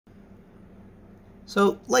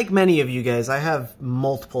So, like many of you guys, I have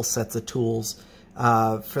multiple sets of tools.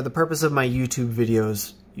 For the purpose of my YouTube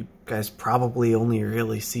videos, you guys probably only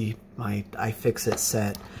really see my iFixit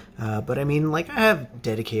set. But I mean, like, I have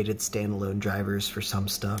dedicated standalone drivers for some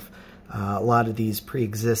stuff. A lot of these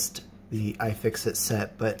pre-exist the iFixit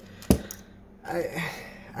set, but I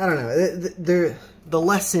don't know. The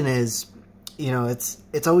lesson is, you know,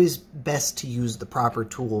 it's always best to use the proper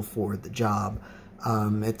tool for the job.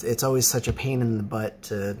 It's always such a pain in the butt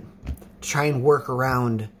to try and work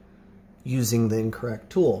around using the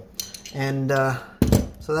incorrect tool. And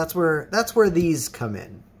so that's where these come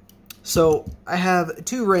in. So I have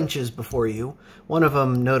two wrenches before you, one of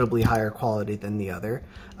them notably higher quality than the other.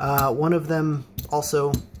 One of them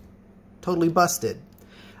also totally busted.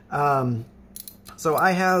 So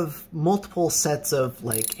I have multiple sets of,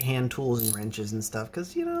 like, hand tools and wrenches and stuff,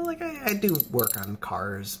 because, you know, like, I do work on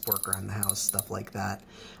cars, work around the house, stuff like that.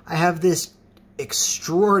 I have this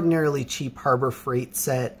extraordinarily cheap Harbor Freight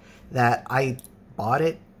set that I bought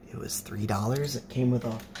it. It was $3. It came with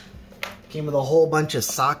a whole bunch of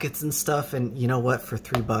sockets and stuff, and you know what? For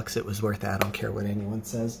 $3 it was worth it. I don't care what anyone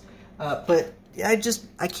says. But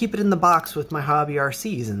I keep it in the box with my hobby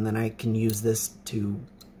RCs, and then I can use this to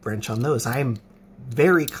wrench on those. I'm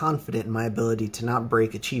very confident in my ability to not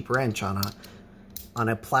break a cheap wrench on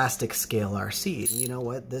a plastic scale RC. And you know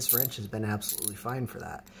what? This wrench has been absolutely fine for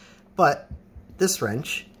that. But this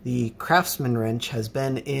wrench, the Craftsman wrench, has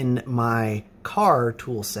been in my car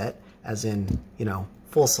tool set, as in, you know,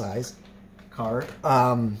 full size car.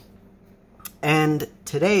 And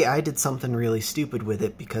today I did something really stupid with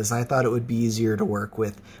it because I thought it would be easier to work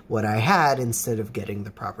with what I had instead of getting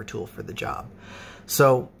the proper tool for the job.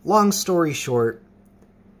 So, long story short,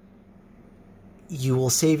 you will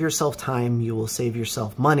save yourself time, you will save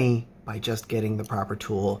yourself money by just getting the proper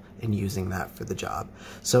tool and using that for the job.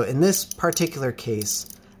 So in this particular case,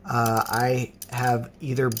 I have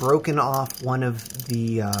either broken off one of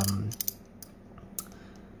the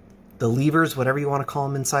levers, whatever you want to call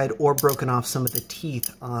them inside, or broken off some of the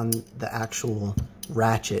teeth on the actual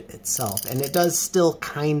ratchet itself. And it does still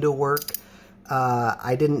kind of work.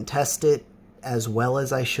 I didn't test it as well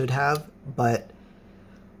as I should have, but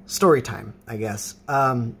story time, I guess.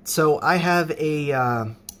 So I have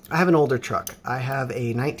an older truck. I have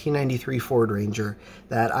a 1993 Ford Ranger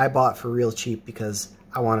that I bought for real cheap because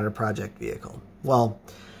I wanted a project vehicle. Well,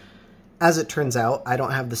 as it turns out, I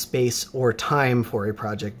don't have the space or time for a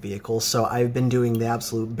project vehicle, so I've been doing the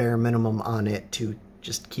absolute bare minimum on it to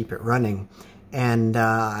just keep it running. And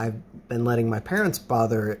I've been letting my parents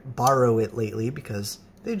borrow it lately because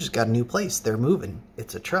they just got a new place. They're moving.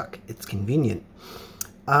 It's a truck. It's convenient.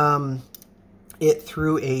 It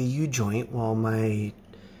threw a U-joint while my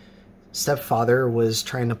stepfather was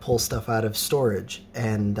trying to pull stuff out of storage.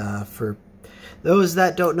 And for those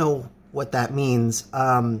that don't know what that means,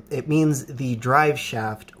 it means the drive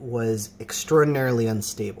shaft was extraordinarily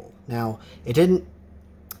unstable. Now, it didn't...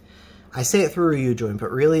 I say it threw a U-joint,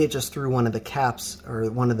 but really it just threw one of the caps or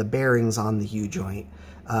one of the bearings on the U-joint.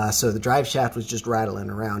 So the drive shaft was just rattling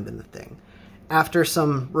around in the thing. After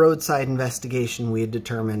some roadside investigation, we had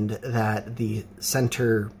determined that the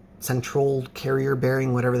central carrier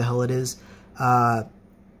bearing, whatever the hell it is,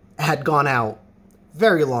 had gone out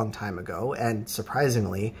very long time ago, and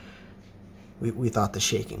surprisingly, we thought the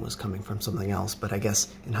shaking was coming from something else, but I guess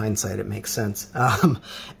in hindsight it makes sense.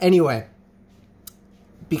 Anyway,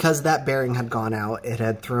 because that bearing had gone out, it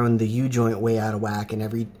had thrown the U-joint way out of whack, and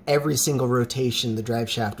every single rotation the drive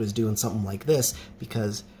shaft was doing something like this,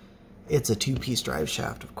 because it's a two-piece drive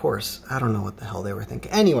shaft, of course. I don't know what the hell they were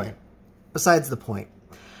thinking. Anyway, besides the point.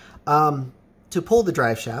 To pull the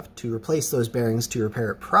drive shaft, to replace those bearings, to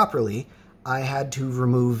repair it properly, I had to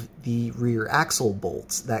remove the rear axle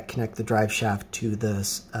bolts that connect the drive shaft to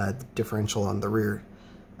the differential on the rear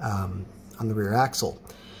axle.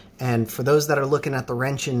 And for those that are looking at the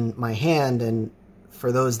wrench in my hand, and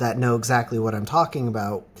for those that know exactly what I'm talking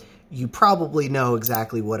about, you probably know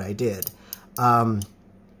exactly what I did.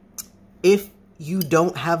 If you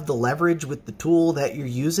don't have the leverage with the tool that you're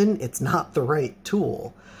using, it's not the right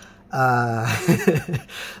tool.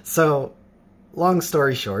 So, long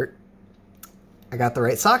story short, I got the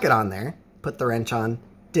right socket on there, put the wrench on,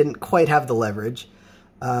 didn't quite have the leverage,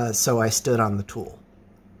 so I stood on the tool.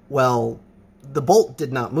 Well, the bolt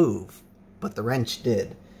did not move, but the wrench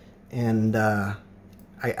did, and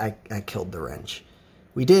I killed the wrench.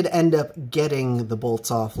 We did end up getting the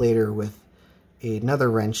bolts off later with another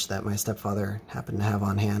wrench that my stepfather happened to have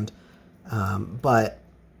on hand, but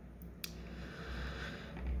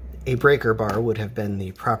a breaker bar would have been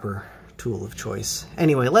the proper tool of choice.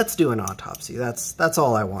 Anyway, let's do an autopsy. That's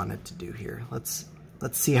all I wanted to do here. Let's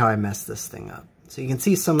let's see how I messed this thing up. So you can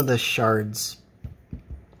see some of the shards.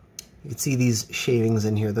 You can see these shavings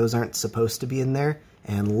in here. Those aren't supposed to be in there.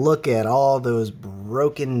 And look at all those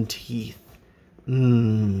broken teeth.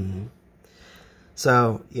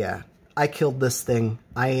 So, yeah, I killed this thing.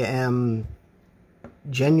 I am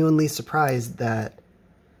genuinely surprised that...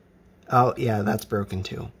 Oh, yeah, that's broken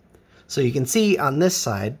too. So you can see on this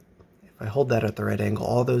side, if I hold that at the right angle,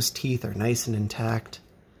 all those teeth are nice and intact.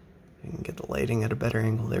 I can get the lighting at a better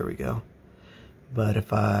angle. There we go. But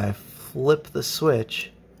if I flip the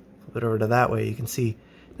switch, flip it over to that way, you can see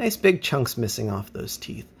nice big chunks missing off those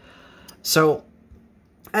teeth. So,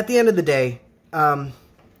 at the end of the day,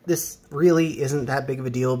 this really isn't that big of a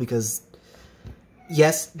deal because,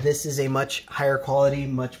 yes, this is a much higher quality,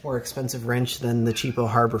 much more expensive wrench than the cheapo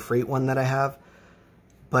Harbor Freight one that I have.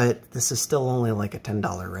 But this is still only like a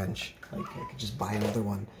 $10 wrench. Like, I could just buy another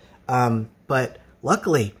one. But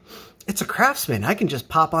luckily, it's a Craftsman. I can just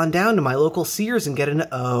pop on down to my local Sears and get an...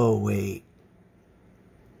 Oh, wait.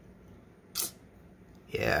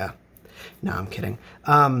 Yeah. No, I'm kidding.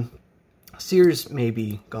 Sears may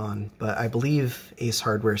be gone, but I believe Ace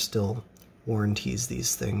Hardware still warranties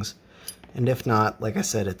these things. And if not, like I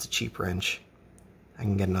said, it's a cheap wrench. I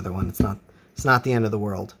can get another one. It's not the end of the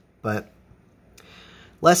world. But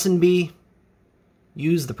lesson B,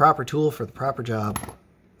 use the proper tool for the proper job,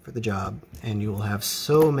 and you will have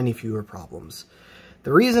so many fewer problems.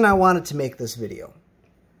 The reason I wanted to make this video,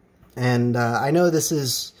 and I know this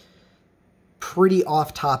is pretty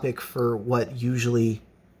off topic for what usually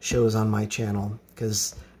shows on my channel,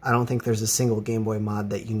 because I don't think there's a single Game Boy mod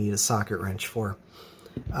that you need a socket wrench for.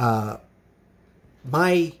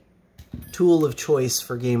 My tool of choice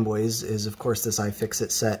for Game Boys is, of course, this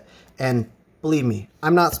iFixit set, and believe me,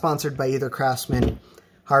 I'm not sponsored by either Craftsman,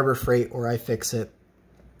 Harbor Freight, or iFixit,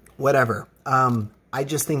 whatever. I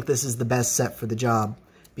just think this is the best set for the job,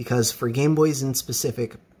 because for Game Boys in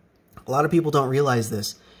specific, a lot of people don't realize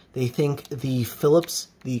this. They think the Phillips,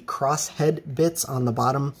 the crosshead bits on the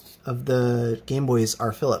bottom of the Game Boys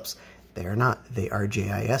are Phillips. They are not. They are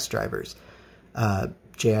JIS drivers.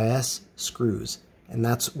 JIS screws. And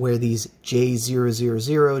that's where these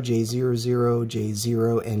J000, J00,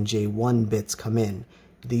 J0, and J1 bits come in.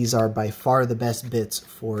 These are by far the best bits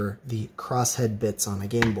for the crosshead bits on a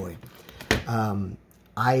Game Boy.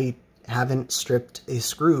 I haven't stripped a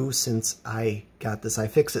screw since I got this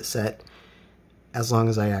iFixit set, as long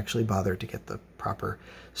as I actually bothered to get the proper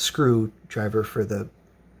screwdriver for the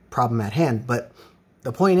problem at hand. But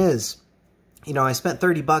the point is, you know, I spent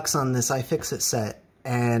 $30 on this iFixit set,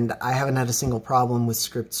 and I haven't had a single problem with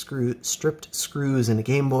stripped screws in a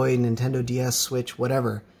Game Boy, Nintendo DS, Switch,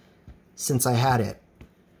 whatever, since I had it.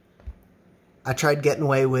 I tried getting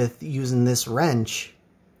away with using this wrench,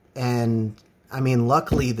 and, I mean,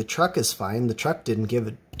 luckily the truck is fine. The truck didn't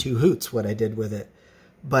give two hoots what I did with it.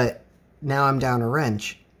 But now I'm down a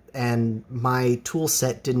wrench, and my tool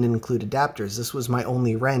set didn't include adapters. This was my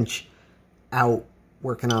only wrench out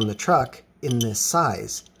working on the truck in this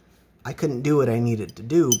size. I couldn't do what I needed to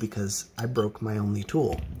do because I broke my only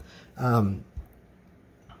tool.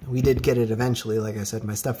 We did get it eventually. Like I said,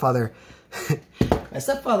 my stepfather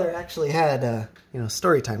actually had,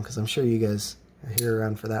 story time, because I'm sure you guys are here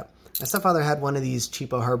around for that. My stepfather had one of these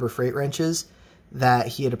cheapo Harbor Freight wrenches that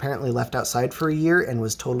he had apparently left outside for a year and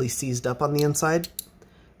was totally seized up on the inside.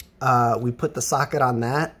 We put the socket on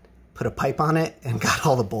that, put a pipe on it, and got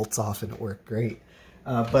all the bolts off, and it worked great.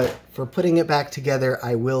 But for putting it back together,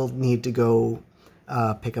 I will need to go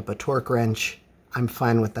pick up a torque wrench. I'm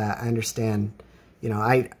fine with that. I understand. You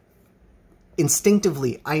know,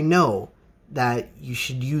 instinctively, I know that you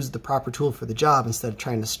should use the proper tool for the job instead of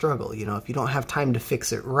trying to struggle. You know, if you don't have time to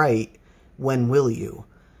fix it right, when will you?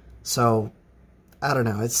 So, I don't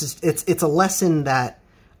know. It's just, it's a lesson that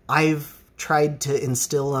I've tried to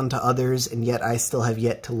instill onto others, and yet I still have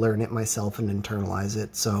yet to learn it myself and internalize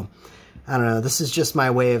it. So, I don't know. This is just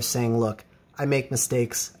my way of saying, look, I make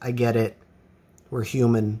mistakes. I get it. We're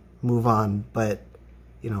human. Move on. But,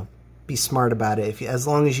 you know, be smart about it. As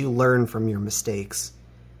long as you learn from your mistakes,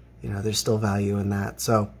 you know, there's still value in that.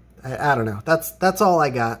 So, I don't know. That's all I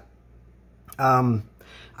got. I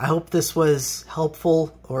hope this was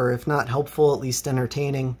helpful, or if not helpful, at least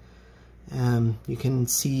entertaining. You can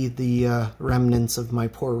see the remnants of my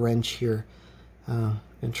poor wrench here. I'm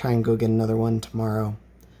going to try and go get another one tomorrow.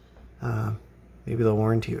 Maybe they'll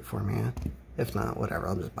warranty it for me. If not, whatever,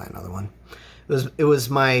 I'll just buy another one. It was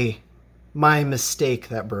my mistake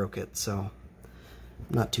that broke it, so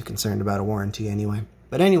I'm not too concerned about a warranty anyway.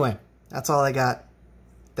 But anyway, that's all I got.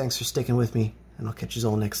 Thanks for sticking with me, and I'll catch you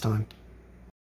all next time.